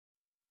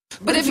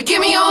But if you give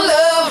me your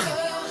love,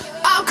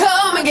 I'll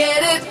come and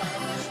get it.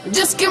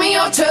 Just give me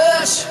your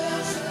touch,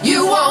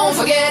 you won't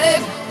forget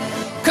it.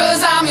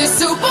 'Cause I'm your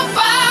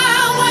superfly.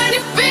 When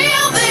you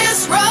feel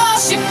this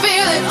rush, you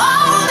feel it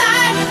all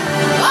night,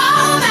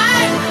 all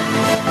night.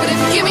 But if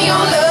you give me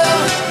your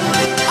love,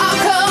 I'll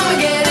come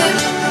and get it.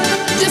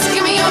 Just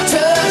give me your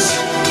touch,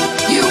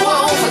 you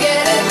won't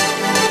forget it.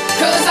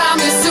 'Cause I'm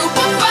your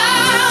superfly.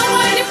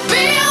 When you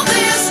feel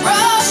this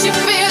rush, you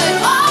feel it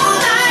all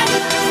night,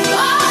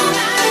 all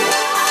night.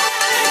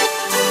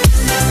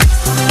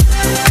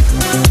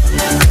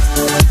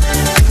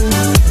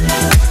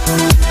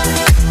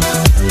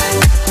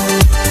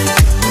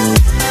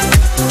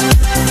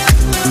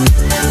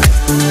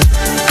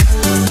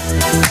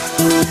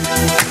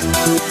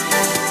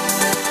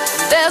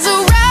 There's a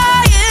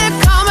riot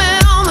coming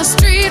on the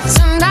street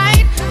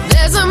tonight.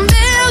 There's a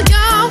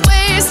million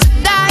ways to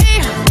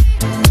die.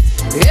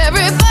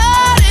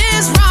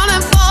 Everybody's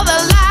running for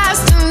their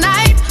lives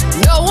tonight.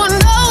 No one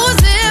knows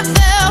if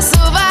they'll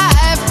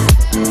survive.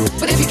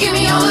 But if you give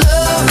me your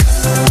love,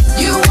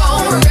 you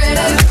won't regret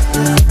it.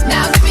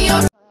 Now give me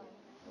your...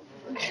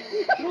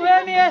 Druhé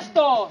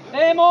miesto,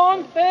 Démon,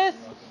 Pes,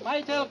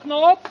 majiteľ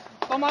Knop,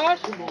 Tomáš.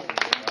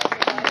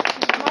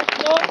 Tomáš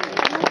Knop.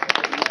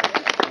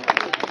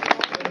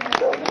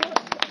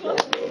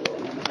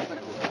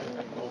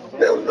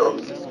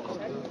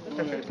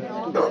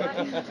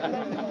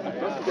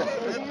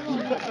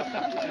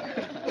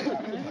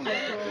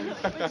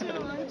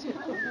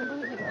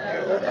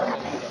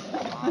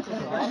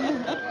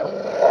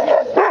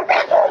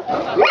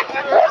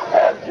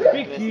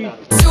 Vicky.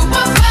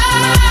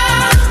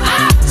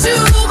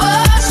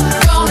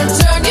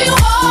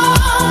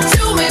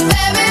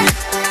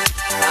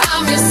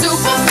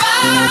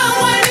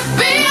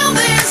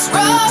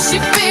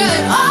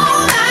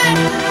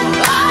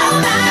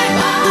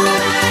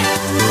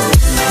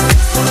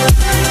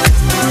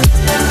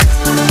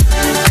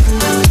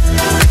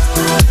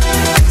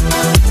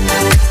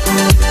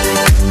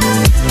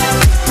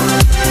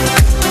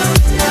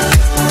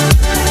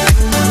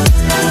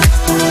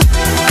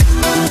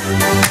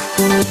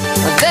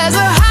 There's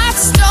a hot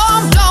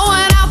storm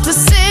blowing out the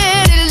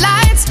city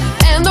lights,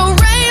 and the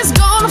rain's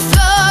gonna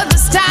flood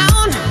this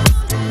town.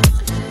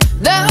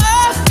 The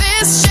earth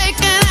is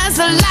shaking as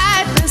the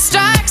lightning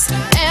strikes,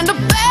 and a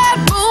bad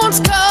moon's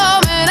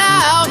coming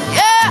out.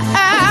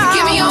 Yeah.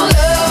 Give me your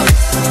love,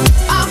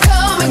 I'll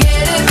come and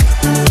get it.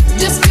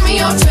 Just give me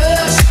your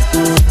touch,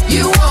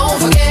 you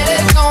won't forget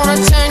it. Gonna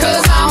turn you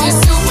on. 'Cause I'm your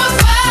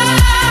superfly.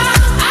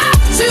 I'm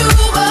too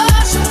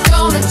much.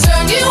 Gonna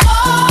turn you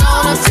on.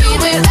 Gonna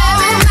feel it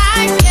every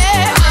night.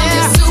 Yeah. I'm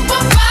your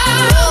superfly.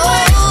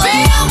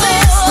 Feel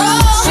this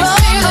rush. You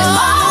feel it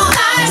all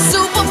night.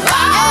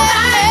 Superfly.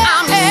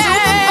 I'm your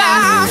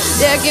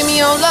superfly. Yeah, give me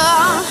your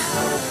love,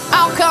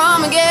 I'll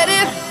come and get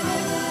it.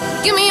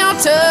 Give me your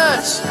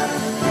touch.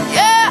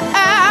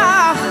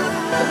 Yeah.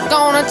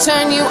 Gonna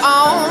turn you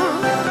on.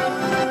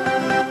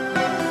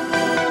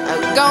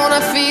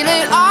 Gonna feel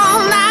it all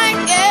night.